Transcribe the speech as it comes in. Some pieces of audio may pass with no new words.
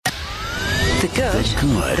The good,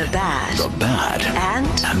 the bad,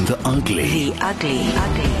 and the ugly. the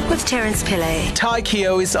ugly. With Terence Pillay. Ty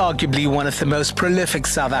Keogh is arguably one of the most prolific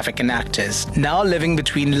South African actors. Now living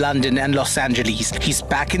between London and Los Angeles, he's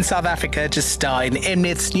back in South Africa to star in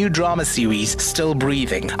Mnet's new drama series, Still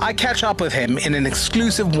Breathing. I catch up with him in an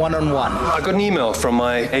exclusive one-on-one. I got an email from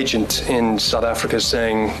my agent in South Africa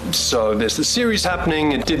saying, so there's the series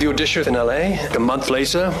happening. I did the audition in LA. A month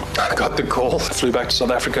later, I got the call, flew back to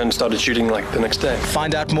South Africa and started shooting like the next day.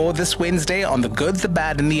 Find out more this Wednesday on The Good, the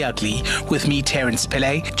Bad and the Ugly with me, Terence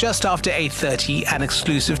Pillay, just after 8:30 and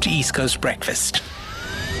exclusive to East Coast Breakfast.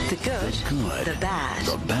 The good, the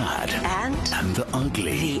bad, And the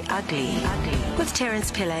ugly. the ugly. With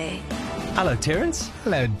Terence Pillay. Hello, Terence.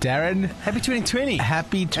 Hello, Darren. Happy 2020.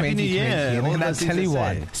 Happy 2020. New Year. And All can I those tell things you to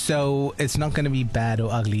what? say. So it's not going to be bad or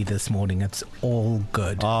ugly this morning. It's all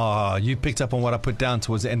good. Oh, you picked up on what I put down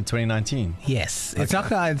towards the end of 2019. Yes, it's not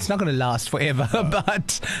gonna last forever,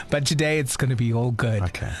 but today it's gonna be all good.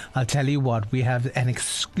 Okay. I'll tell you what, we have an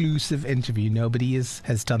exclusive interview. Nobody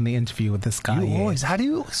has done the interview with this guy yet. How do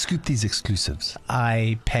you scoop these exclusives?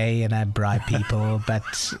 I pay and I bribe people,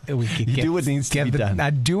 but we can You do what needs to be done.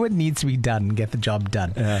 I do what needs to be done, get the job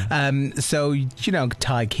done. Yeah. So you know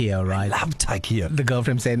Ty Keogh, right? Love Ty Keogh. The girl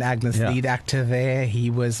from St. Agnes, Yeah. lead actor there.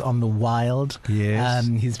 He was on The Wild. Yes.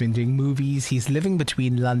 He's been doing movies. He's living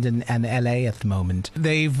between London and LA at the moment.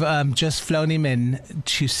 They've just flown him in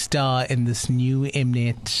to star in this new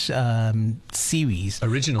Mnet series.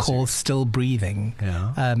 Original called series. Still Breathing.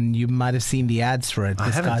 Yeah. You might have seen the ads for it.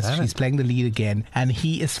 I haven't. He's playing the lead again, and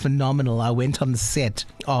he is phenomenal. I went on the set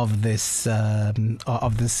of this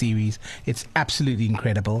series. It's absolutely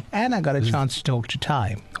incredible, and I got a chance to talk to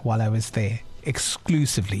Ty while I was there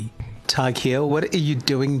exclusively. Ty Keogh, what are you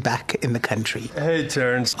doing back in the country? Hey,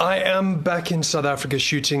 Terence. I am back in South Africa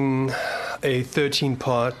shooting a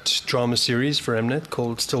 13-part drama series for Mnet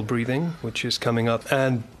called Still Breathing, which is coming up.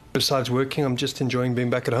 And besides working, I'm just enjoying being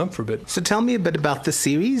back at home for a bit. So tell me a bit about the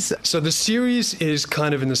series. So the series is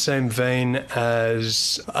kind of in the same vein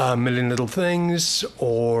as A Million Little Things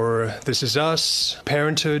or This Is Us,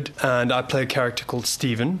 Parenthood, and I play a character called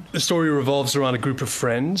Stephen. The story revolves around a group of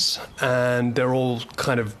friends, and they're all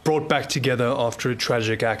kind of brought back together after a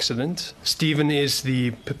tragic accident. Stephen is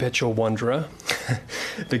the perpetual wanderer,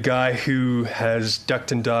 the guy who has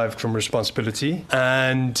ducked and dived from responsibility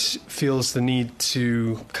and feels the need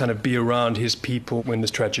to kind of be around his people when this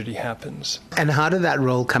tragedy happens. And how did that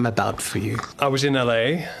role come about for you? I was in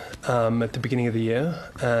LA at the beginning of the year,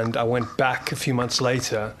 and I went back a few months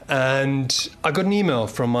later, and I got an email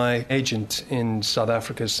from my agent in South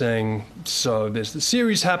Africa saying, so there's the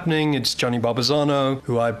series happening. It's Johnny Barbazano,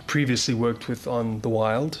 who I previously worked with on The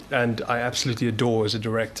Wild, and I absolutely adore as a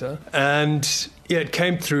director. And yeah, it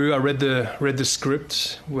came through. I read the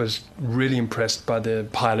script, was really impressed by the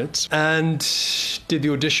pilots, and did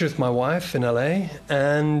the audition with my wife in LA,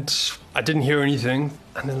 and I didn't hear anything.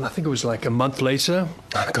 And then I think it was like a month later,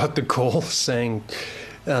 I got the call saying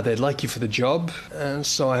they'd like you for the job. And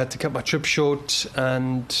so I had to cut my trip short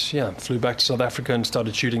and flew back to South Africa and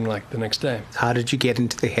started shooting like the next day. How did you get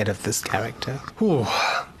into the head of this character? Ooh.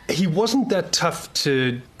 He wasn't that tough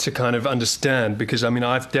to kind of understand because, I mean,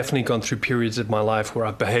 I've definitely gone through periods of my life where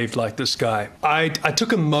I behaved like this guy. I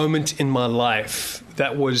took a moment in my life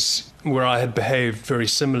that was where I had behaved very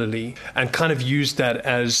similarly and kind of used that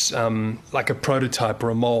as like a prototype or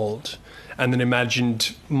a mold, and then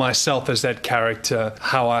imagined myself as that character,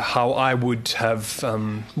 how I would have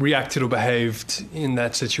reacted or behaved in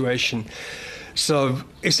that situation. So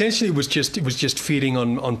essentially it was just feeding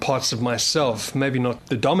on parts of myself, maybe not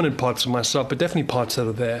the dominant parts of myself, but definitely parts that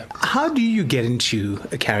are there. How do you get into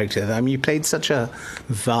a character? I mean, you played such a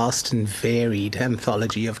vast and varied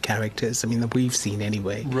anthology of characters, I mean, that we've seen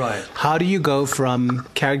anyway. Right. How do you go from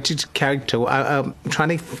character to character? I'm trying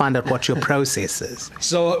to find out what your process is.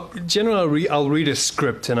 So generally I'll read a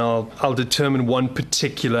script and I'll determine one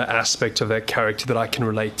particular aspect of that character that I can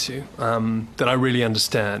relate to, that I really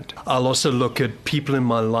understand. I'll also look at people in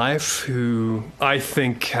my life who I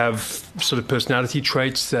think have sort of personality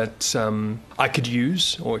traits that I could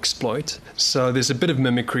use or exploit. So there's a bit of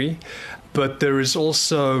mimicry, but there is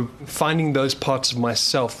also finding those parts of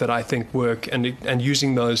myself that I think work and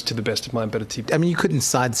using those to the best of my ability. I mean, you couldn't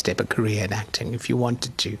sidestep a career in acting if you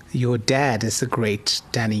wanted to. Your dad is the great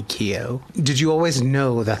Danny Keogh. Did you always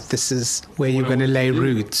know that this is where you're going to lay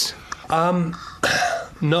roots?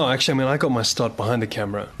 No, actually, I mean, I got my start behind the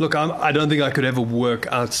camera. Look, I don't think I could ever work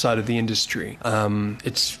outside of the industry.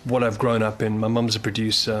 It's what I've grown up in. My mum's a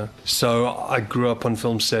producer, so I grew up on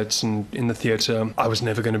film sets and in the theatre. I was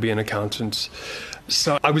never going to be an accountant.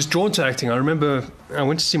 So I was drawn to acting. I remember I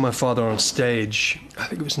went to see my father on stage. I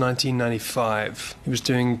think it was 1995. He was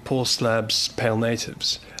doing Paul Slab's Pale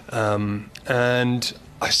Natives. And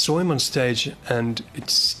I saw him on stage, and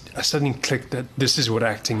I suddenly clicked that this is what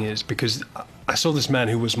acting is, because I saw this man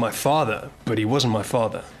who was my father, but he wasn't my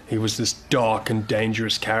father. He was this dark and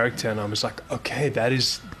dangerous character, and I was like, okay,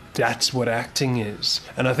 that's what acting is.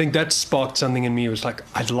 And I think that sparked something in me. It was like,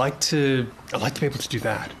 I'd like to be able to do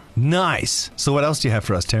that. Nice. So what else do you have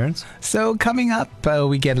for us, Terence? So coming up,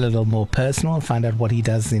 we get a little more personal, find out what he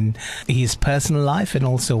does in his personal life and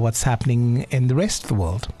also what's happening in the rest of the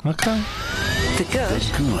world. Okay. The good,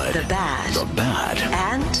 the bad,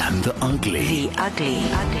 and the ugly. The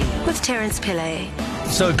ugly. With Terence Pillay.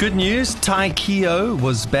 So good news, Ty Keogh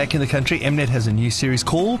was back in the country. Mnet has a new series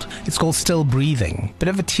called? It's called Still Breathing. Bit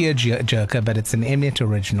of a tear-jerker, but it's an Mnet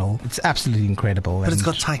original. It's absolutely incredible. But it's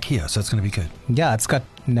got Ty Keogh, so it's going to be good. Yeah, it's got...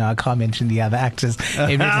 No, I can't mention the other actors.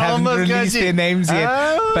 Mnet haven't released their names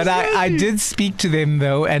yet. But I did speak to them,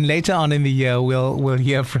 though, and later on in the year, we'll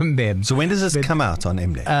hear from them. So when does this come out on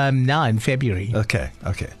Mnet? Now, in February. Okay.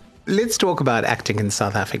 Let's talk about acting in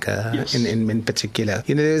South Africa, yes. in particular.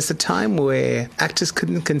 You know, there was a time where actors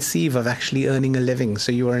couldn't conceive of actually earning a living.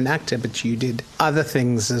 So you were an actor, but you did other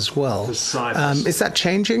things as well. Is that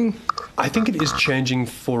changing? I think it is changing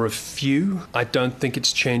for a few. I don't think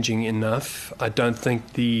it's changing enough. I don't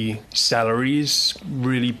think the salaries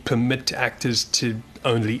really permit actors to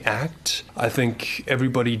only act. I think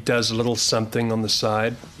everybody does a little something on the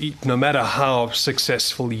side, no matter how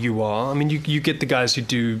successful you are. I mean, you get the guys who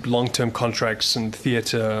do long-term contracts in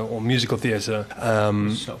theatre or musical theatre,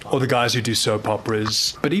 or the guys who do soap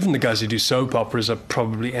operas. But even the guys who do soap operas are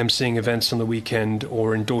probably emceeing events on the weekend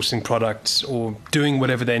or endorsing products or doing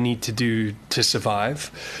whatever they need to do to survive.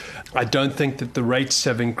 I don't think that the rates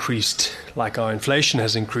have increased like our inflation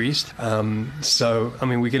has increased. So, I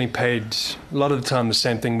mean, we're getting paid a lot of the time the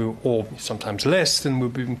same thing, or sometimes less than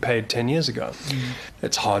we've been paid 10 years ago.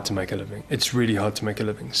 It's hard to make a living. It's really hard to make a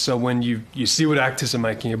living. So when you see what actors are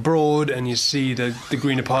making abroad and you see the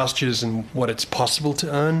greener pastures and what it's possible to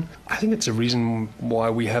earn, I think it's a reason why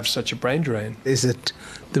we have such a brain drain. Is it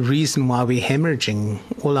the reason why we're hemorrhaging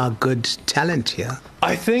all our good talent here?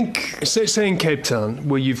 I think, say in Cape Town,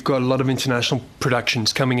 where you've got a lot of international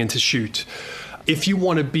productions coming in to shoot, if you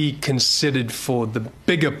want to be considered for the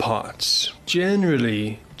bigger parts,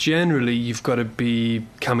 generally you've got to be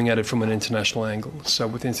coming at it from an international angle, so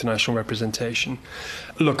with international representation.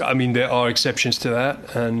 Look, I mean, there are exceptions to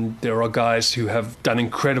that, and there are guys who have done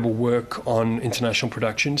incredible work on international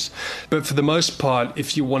productions. But for the most part,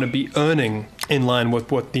 if you want to be earning in line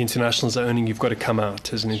with what the internationals are earning, you've got to come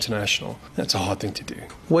out as an international. That's a hard thing to do.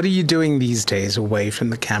 What are you doing these days away from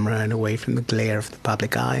the camera and away from the glare of the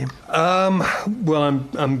public eye? Well,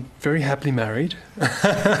 I'm very happily married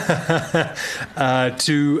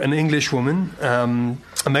to an English woman,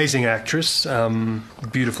 amazing actress,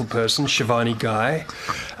 beautiful person, Shivani Guy.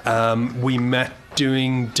 We met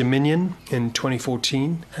doing Dominion in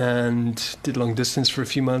 2014 and did long distance for a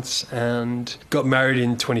few months and got married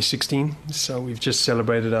in 2016. So we've just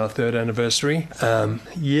celebrated our 3rd anniversary.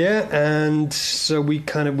 And so we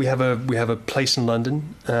have a place in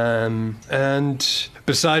London. And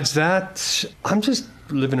besides that, I'm just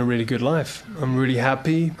living a really good life. I'm really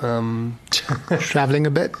happy. Traveling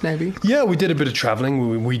a bit, maybe? Yeah, we did a bit of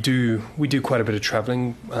traveling. We do quite a bit of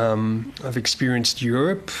traveling. I've experienced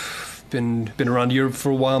Europe. Been around Europe for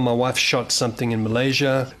a while. My wife shot something in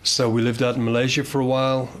Malaysia, so we lived out in Malaysia for a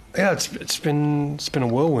while. Yeah, it's been a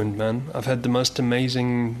whirlwind, man. I've had the most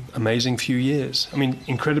amazing few years. I mean,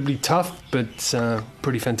 incredibly tough, but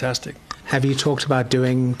pretty fantastic. Have you talked about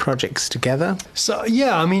doing projects together? So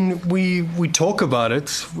yeah, I mean, we talk about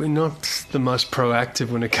it. We're not the most proactive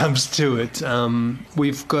when it comes to it.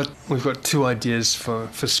 We've got 2 ideas for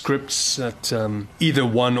scripts that either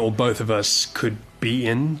one or both of us could be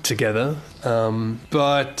in together.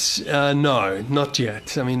 But no, not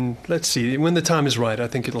yet. I mean, let's see. When the time is right, I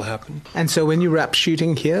think it'll happen. And so when you wrap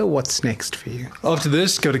shooting here, what's next for you? After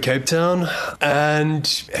this, go to Cape Town and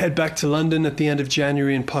head back to London at the end of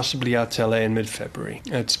January and possibly out to LA in mid-February.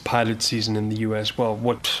 It's pilot season in the US. Well,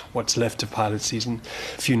 what's left of pilot season.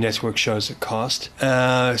 A few network shows at Cast.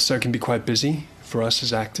 So it can be quite busy for us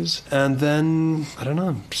as actors. And then, I don't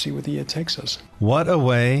know, see where the year takes us. What a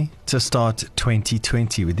way to start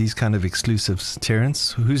 2020 with these kind of exclusives,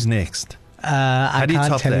 Terence. Who's next? I do you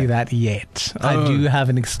can't top tell you that? that yet. I do have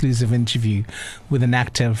an exclusive interview with an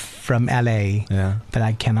actor from LA, but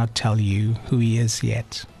I cannot tell you who he is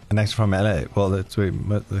yet. An actor from LA. Well, that's very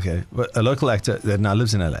okay. A local actor that now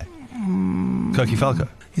lives in LA. Koki Falco.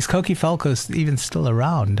 Is Koki Falco even still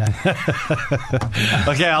around?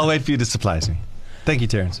 Okay, I'll wait for you to surprise me. Thank you,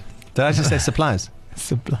 Terence. Did I just say supplies?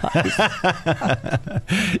 Supplies.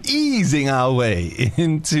 Easing our way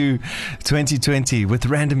into 2020 with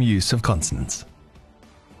random use of consonants.